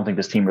point. Like, I don't think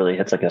this team really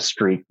hits like a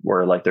streak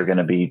where like they're going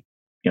to be,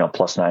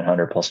 plus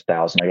 900, plus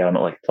 1,000. I got them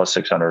at like plus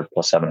 600,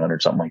 plus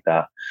 700, something like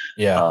that.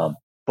 Yeah.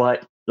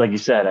 But like you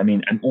said, I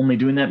mean, I'm only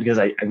doing that because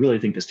I really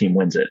think this team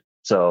wins it.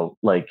 So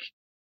like,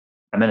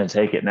 I'm going to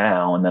take it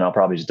now, and then I'll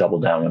probably just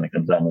double down when it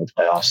comes down to the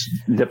playoffs,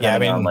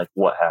 depending on like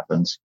what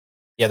happens.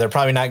 Yeah, they're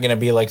probably not going to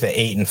be like the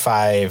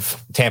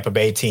 8-5 Tampa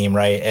Bay team,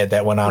 right?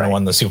 That went on and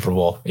won the Super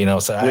Bowl.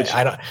 So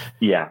I don't.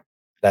 Yeah,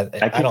 I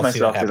kicked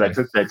myself because I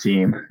took that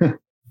team.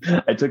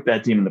 I took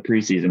that team in the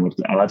preseason, which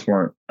the odds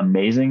weren't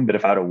amazing, but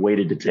if I'd have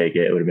waited to take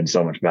it, it would have been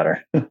so much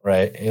better.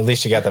 Right. At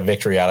least you got the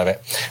victory out of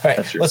it. All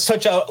right. Let's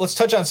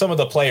touch on some of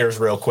the players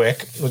real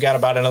quick. We got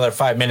about another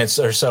 5 minutes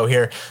or so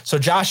here. So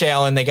Josh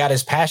Allen, they got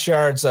his pass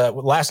yards.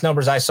 Last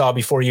numbers I saw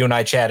before you and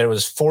I chatted, it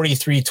was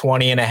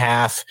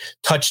 43.20.5.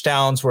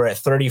 Touchdowns were at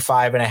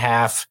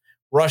 35.5.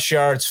 Rush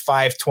yards,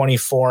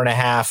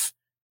 524.5.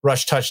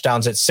 Rush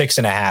touchdowns at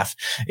 6.5.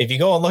 If you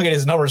go and look at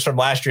his numbers from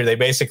last year, they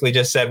basically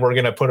just said, we're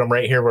going to put him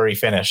right here where he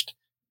finished.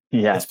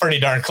 Yeah. It's pretty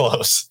darn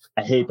close.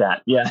 I hate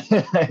that. Yeah.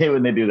 I hate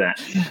when they do that.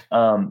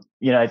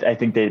 I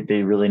think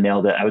they really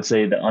nailed it. I would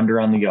say the under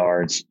on the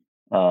yards,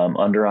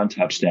 under on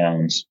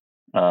touchdowns.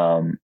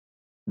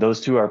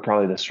 Those two are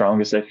probably the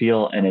strongest, I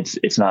feel. And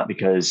it's not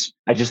because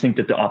I just think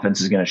that the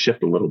offense is going to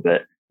shift a little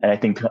bit. And I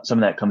think some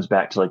of that comes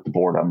back to like the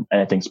boredom. And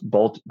I think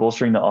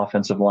bolstering the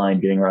offensive line,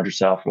 getting Roger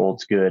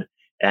Saffold's good,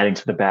 adding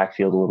to the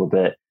backfield a little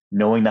bit,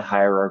 knowing the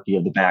hierarchy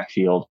of the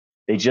backfield.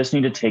 They just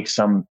need to take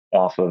some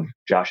off of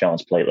Josh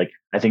Allen's plate. Like,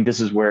 I think this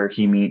is where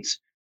he meets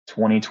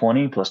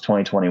 2020 plus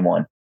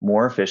 2021.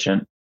 More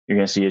efficient. You're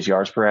going to see his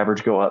yards per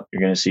average go up. You're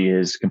going to see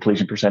his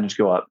completion percentage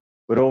go up.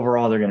 But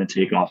overall, they're going to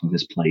take off of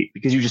his plate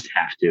because you just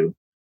have to.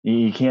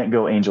 You can't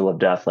go angel of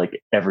death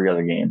like every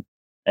other game.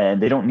 And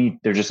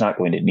they're just not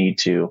going to need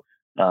to.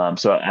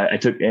 So I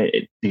took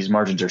these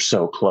margins are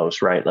so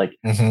close, right? Like,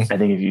 I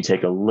think if you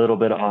take a little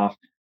bit off,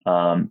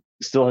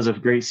 still has a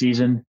great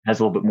season, has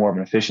a little bit more of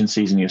an efficient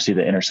season. You'll see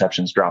the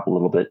interceptions drop a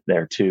little bit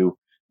there too.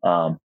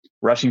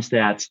 Rushing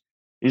stats,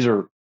 these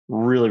are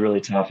really,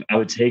 really tough. I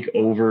would take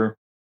over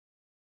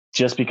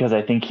just because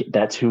I think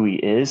that's who he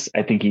is.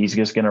 I think he's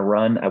just going to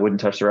run. I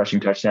wouldn't touch the rushing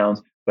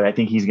touchdowns, but I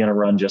think he's going to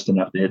run just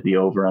enough to hit the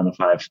over on the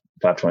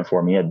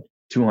 524. He had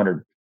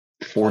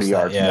 240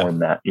 yards more than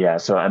that. Yeah.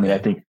 So, I mean, I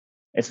think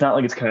it's not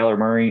like it's Kyler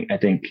Murray. I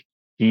think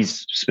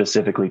he's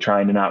specifically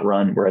trying to not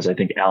run, whereas I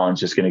think Allen's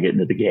just going to get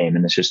into the game,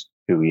 and it's just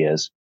who he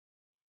is.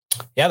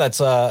 Yeah,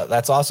 that's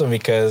awesome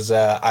because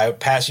I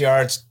pass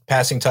yards,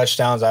 passing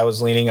touchdowns, I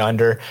was leaning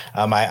under.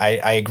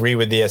 I agree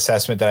with the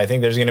assessment that I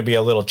think there's going to be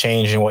a little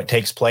change in what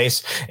takes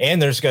place,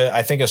 and there's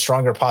I think a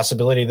stronger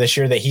possibility this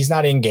year that he's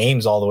not in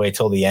games all the way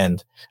till the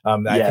end.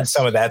 I think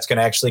some of that's going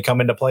to actually come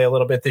into play a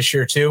little bit this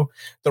year too.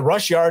 The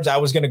rush yards, I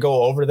was going to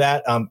go over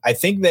that. I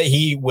think that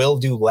he will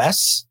do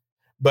less.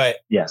 But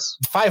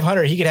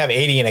 500, he could have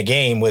 80 in a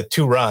game with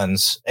 2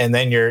 runs, and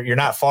then you're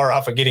not far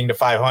off of getting to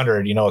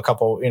 500. A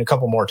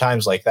couple more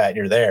times like that,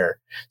 you're there.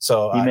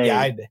 So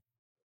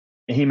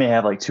he may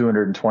have like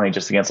 220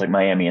 just against like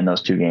Miami in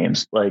those 2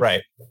 games. Like,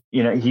 right.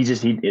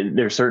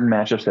 There's certain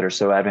matchups that are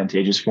so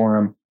advantageous for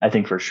him. I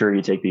think for sure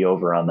you take the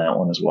over on that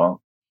one as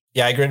well.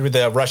 Yeah, I agreed with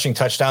the rushing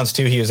touchdowns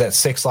too. He was at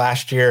 6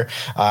 last year.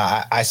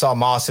 I saw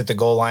Moss at the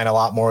goal line a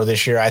lot more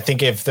this year. I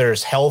think if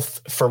there's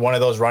health for one of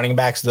those running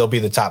backs, they'll be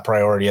the top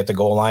priority at the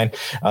goal line.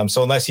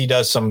 So unless he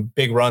does some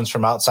big runs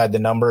from outside the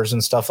numbers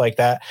and stuff like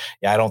that,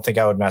 I don't think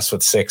I would mess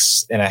with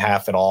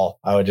 6.5 at all.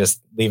 I would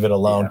just leave it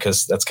alone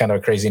because that's kind of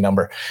a crazy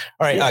number.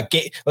 All right,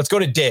 let's go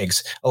to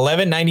Diggs.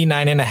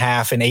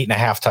 11.99.5 and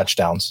 8.5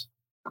 touchdowns.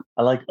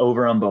 I like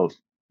over on both.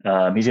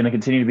 He's going to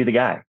continue to be the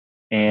guy.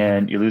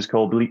 And you lose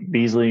Cole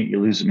Beasley, you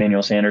lose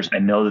Emmanuel Sanders. I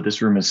know that this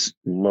room is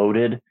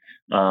loaded,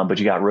 but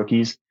you got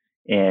rookies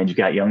and you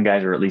got young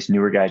guys, or at least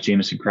newer guys,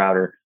 Jamison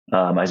Crowder,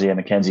 Isaiah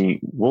McKenzie.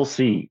 We'll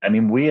see. I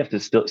mean, we have to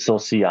still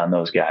see on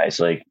those guys.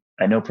 Like,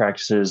 I know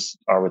practices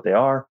are what they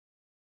are,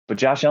 but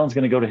Josh Allen's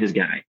going to go to his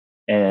guy,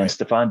 and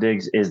Stephon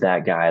Diggs is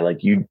that guy. Like,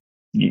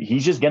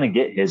 he's just going to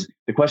get his.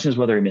 The question is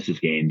whether he misses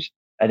games.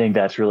 I think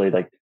that's really,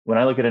 like, when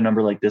I look at a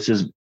number like this,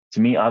 is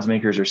to me, odds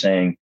makers are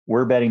saying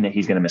we're betting that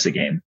he's going to miss a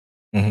game.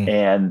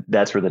 And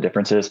that's where the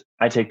difference is.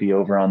 I take the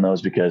over on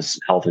those because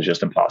health is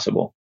just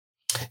impossible.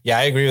 Yeah,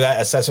 I agree with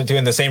that assessment too.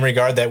 In the same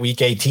regard that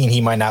week 18,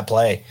 he might not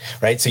play,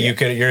 right? So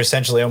you're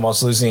essentially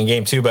almost losing a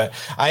game too. But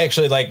I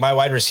actually like my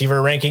wide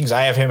receiver rankings.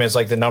 I have him as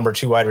like the number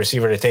 2 wide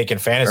receiver to take in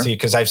fantasy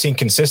because I've seen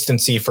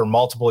consistency for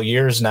multiple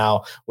years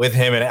now with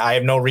him. And I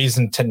have no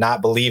reason to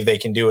not believe they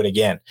can do it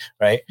again.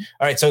 Right.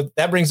 All right. So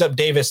that brings up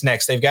Davis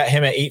next. They've got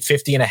him at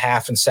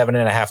 850.5 and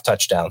 7.5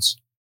 touchdowns.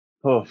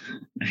 Oh,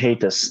 I hate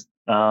this.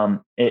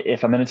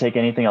 If I'm going to take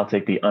anything, I'll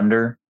take the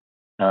under.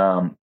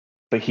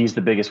 But he's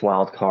the biggest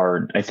wild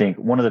card. I think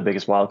one of the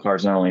biggest wild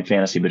cards, not only in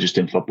fantasy, but just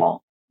in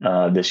football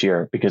this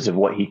year because of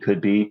what he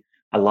could be.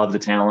 I love the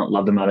talent,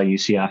 love him out of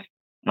UCF.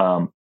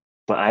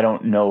 But I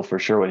don't know for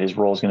sure what his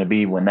role is going to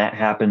be. When that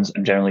happens,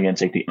 I'm generally going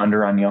to take the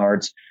under on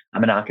yards.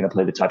 I'm not going to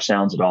play the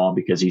touchdowns at all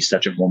because he's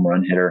such a home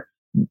run hitter.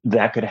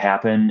 That could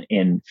happen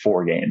in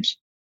 4 games.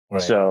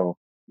 Right. So,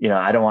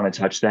 I don't want to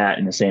touch that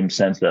in the same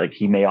sense that like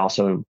he may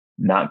also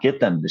not get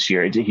them this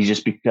year. He's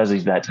just because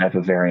he's that type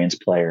of variance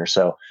player.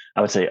 So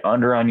I would say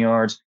under on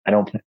yards. I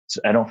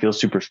don't feel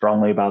super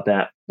strongly about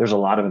that. There's a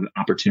lot of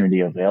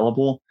opportunity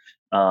available.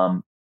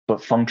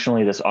 But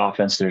functionally this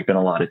offense, there's been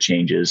a lot of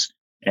changes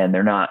and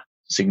they're not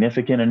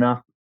significant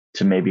enough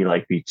to maybe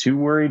like be too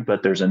worried,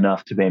 but there's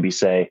enough to maybe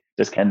say,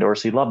 does Ken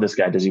Dorsey love this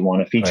guy? Does he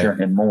want to feature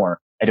him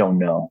more? I don't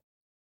know.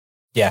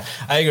 Yeah,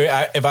 I agree.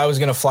 If I was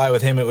going to fly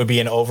with him, it would be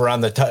an over on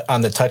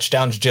the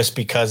touchdowns just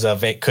because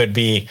of it could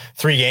be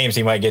 3 games.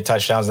 He might get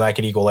touchdowns and that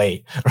could equal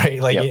 8,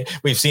 right? Like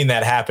we've seen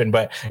that happen,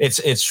 but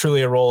it's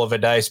truly a roll of a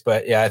dice.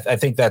 But yeah, I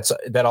think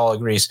that all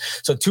agrees.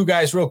 So 2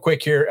 guys real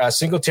quick here,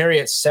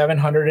 Singletary at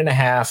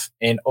 700.5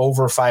 and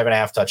over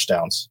 5.5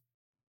 touchdowns.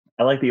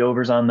 I like the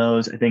overs on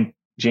those. I think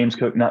James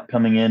Cook not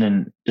coming in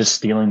and just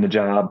stealing the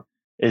job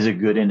is a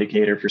good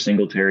indicator for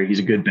Singletary. He's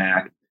a good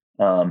back.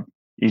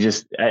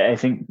 I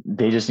think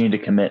they just need to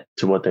commit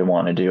to what they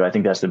want to do. I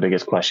think that's the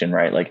biggest question,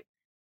 right? Like,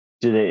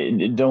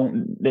 and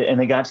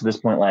they got to this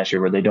point last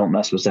year where they don't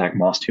mess with Zach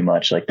Moss too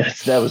much. Like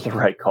that was the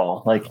right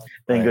call. Like,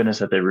 thank goodness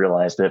that they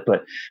realized it.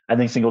 But I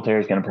think Singletary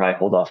is going to probably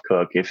hold off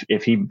Cook.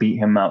 If he beat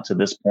him out to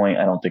this point,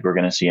 I don't think we're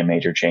going to see a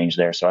major change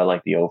there. So I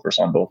like the overs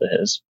on both of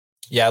his.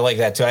 Yeah, I like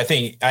that too. I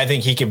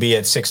think he could be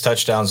at 6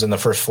 touchdowns in the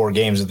first 4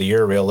 games of the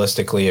year.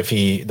 Realistically, if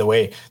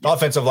the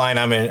offensive line,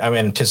 I'm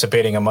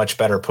anticipating a much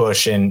better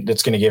push, and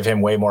it's going to give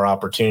him way more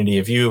opportunity.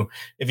 If you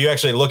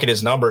actually look at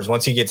his numbers,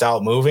 once he gets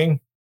out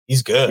moving,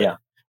 he's good. Yeah.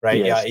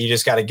 Right. Yeah. You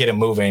just got to get him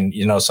moving.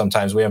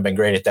 Sometimes we haven't been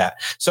great at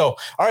that. So,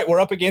 all right, we're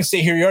up against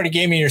it here. You already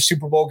gave me your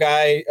Super Bowl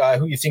guy,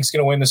 who you think is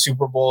going to win the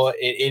Super Bowl.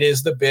 It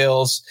is the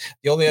Bills.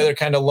 The only other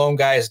kind of lone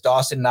guy is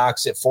Dawson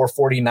Knox at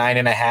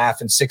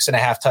 449.5 and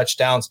 6.5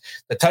 touchdowns.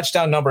 The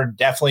touchdown number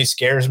definitely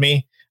scares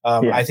me.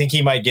 I think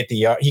he might get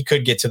he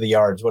could get to the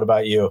yards. What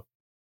about you?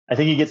 I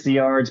think he gets the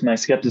yards. My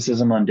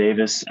skepticism on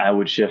Davis, I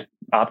would shift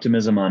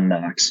optimism on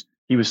Knox.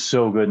 He was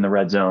so good in the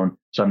red zone.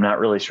 So I'm not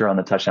really sure on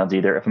the touchdowns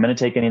either. If I'm going to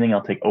take anything,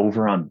 I'll take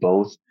over on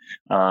both.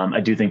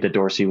 I do think that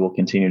Dorsey will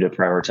continue to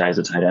prioritize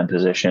the tight end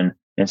position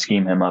and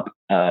scheme him up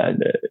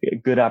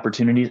good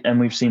opportunities. And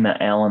we've seen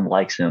that Allen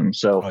likes him.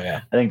 So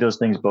I think those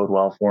things bode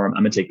well for him.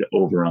 I'm going to take the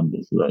over on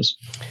both of those.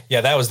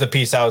 Yeah, that was the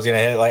piece I was going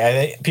to hit. Like, I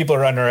think people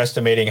are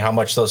underestimating how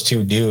much those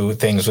two do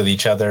things with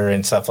each other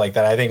and stuff like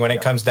that. I think when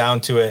it comes down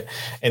to it,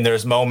 and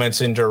there's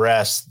moments in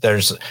duress,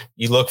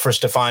 you look for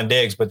Stephon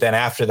Diggs, but then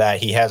after that,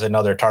 he has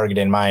another target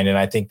in mind. And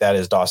I think that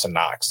is Dawson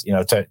Knox.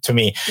 To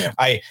me,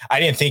 I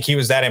didn't think he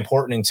was that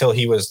important until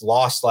he was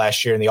lost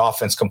last year and the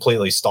offense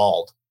completely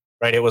stalled.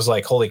 Right. It was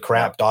like, holy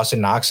crap,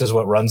 Dawson Knox is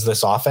what runs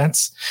this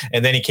offense.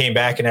 And then he came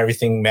back and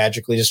everything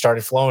magically just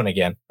started flowing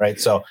again. Right.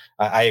 So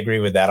I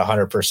agree with that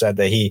 100%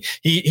 that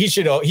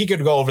he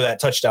could go over that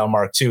touchdown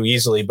mark too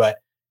easily, but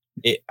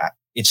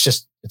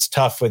it's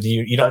tough with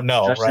you. You don't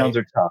know. Touchdowns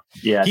are tough.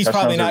 Yeah. He's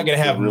probably not going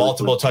to have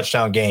multiple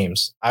touchdown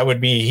games.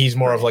 He's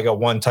more of like a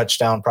 1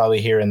 touchdown, probably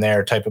here and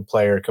there type of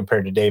player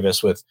compared to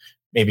Davis with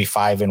maybe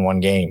 5 in one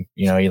game.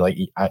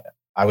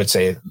 I would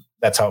say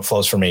that's how it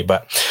flows for me.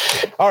 But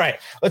all right,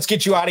 let's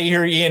get you out of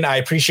here, Ian. I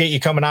appreciate you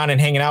coming on and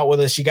hanging out with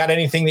us. You got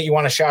anything that you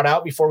want to shout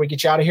out before we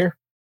get you out of here?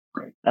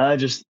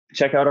 Just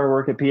check out our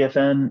work at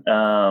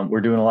PFN.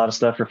 We're doing a lot of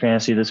stuff for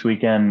fantasy this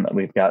weekend.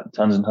 We've got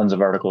tons and tons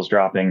of articles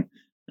dropping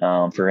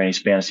for any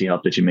fantasy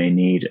help that you may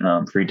need,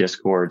 free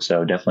Discord.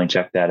 So definitely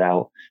check that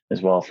out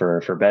as well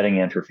for betting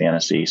and for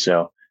fantasy.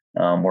 So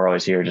we're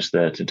always here just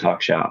to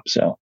talk shop.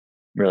 So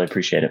really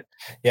appreciate it.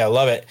 Yeah,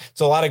 love it.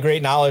 It's a lot of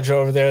great knowledge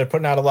over there. They're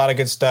putting out a lot of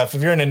good stuff.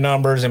 If you're into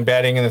numbers and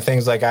betting and the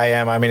things like I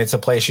am, it's a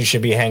place you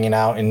should be hanging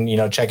out and,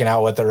 checking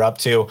out what they're up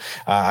to.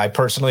 I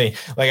personally,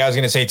 like I was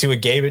going to say too,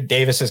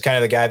 Davis is kind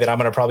of the guy that I'm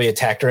going to probably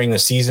attack during the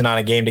season on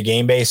a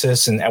game-to-game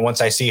basis. And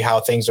once I see how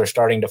things are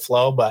starting to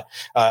flow, but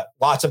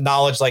lots of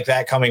knowledge like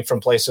that coming from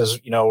places,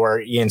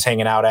 where Ian's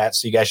hanging out at.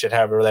 So you guys should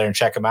have over there and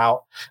check them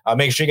out.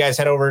 Make sure you guys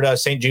head over to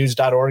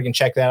stjudes.org and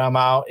check that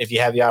out if you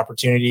have the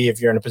opportunity,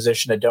 if you're in a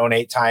position to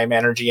donate time,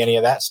 energy, any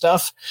of that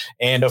stuff.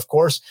 And of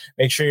course,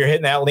 make sure you're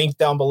hitting that link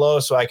down below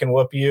so I can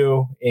whoop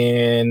you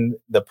in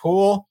the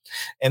pool.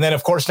 And then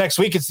of course, next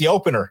week, it's the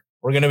opener.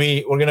 we're gonna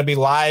be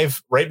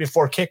live right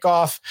before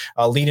kickoff,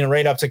 leading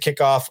right up to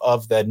kickoff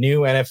of the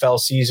new NFL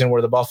season,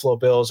 where the Buffalo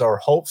Bills are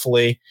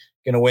hopefully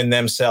going to win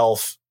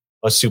themselves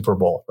a Super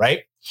Bowl,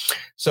 right?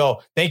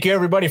 So thank you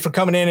everybody for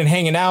coming in and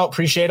hanging out.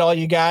 Appreciate all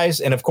you guys,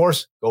 and of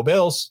course, go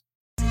Bills.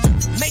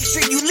 Make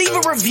sure you leave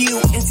a review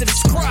and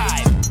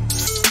subscribe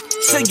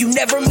so you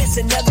never miss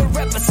another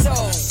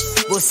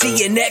episode. We'll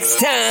see you next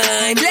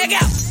time. Leg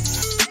out.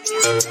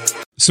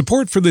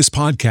 Support for this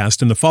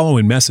podcast and the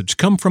following message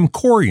come from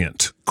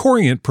Corient.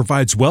 Corient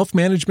provides wealth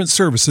management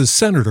services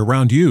centered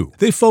around you.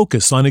 They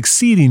focus on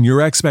exceeding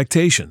your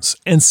expectations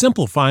and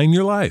simplifying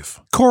your life.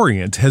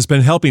 Corient has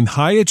been helping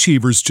high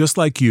achievers just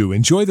like you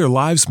enjoy their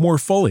lives more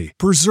fully,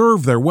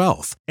 preserve their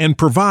wealth, and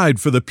provide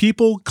for the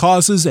people,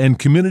 causes, and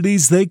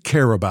communities they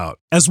care about.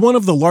 As one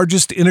of the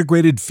largest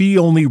integrated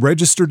fee-only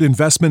registered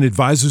investment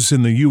advisors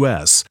in the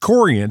U.S.,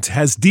 Corient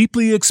has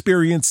deeply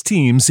experienced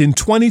teams in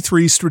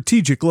 23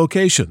 strategic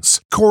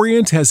locations.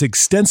 Corient has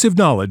extensive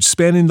knowledge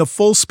spanning the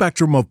full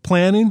spectrum of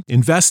planning,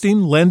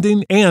 investing,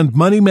 lending, and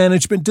money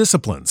management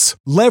disciplines.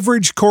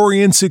 Leverage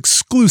Corient's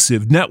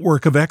exclusive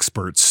network of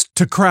experts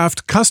to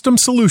craft custom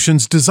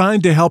solutions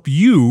designed to help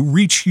you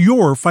reach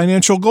your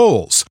financial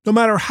goals, no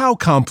matter how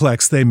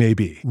complex they may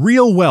be.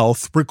 Real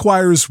wealth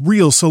requires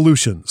real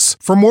solutions.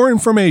 For more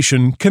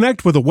information,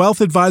 connect with a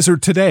wealth advisor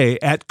today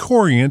at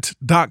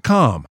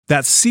Corient.com.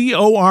 That's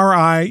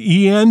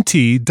Corient.com.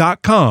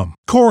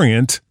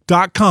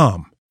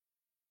 Corient.com.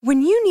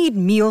 When you need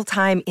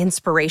mealtime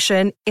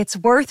inspiration, it's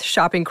worth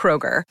shopping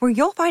Kroger, where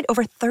you'll find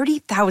over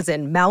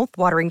 30,000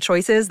 mouth-watering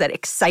choices that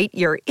excite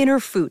your inner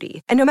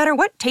foodie. And no matter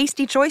what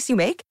tasty choice you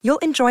make, you'll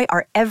enjoy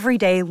our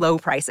everyday low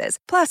prices,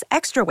 plus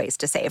extra ways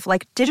to save,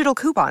 like digital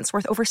coupons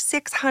worth over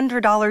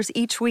 $600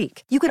 each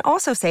week. You can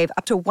also save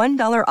up to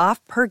 $1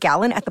 off per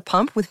gallon at the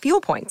pump with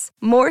fuel points.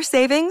 More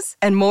savings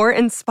and more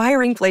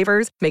inspiring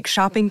flavors make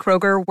shopping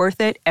Kroger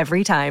worth it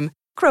every time.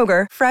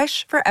 Kroger,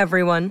 fresh for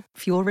everyone.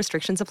 Fuel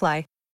restrictions apply.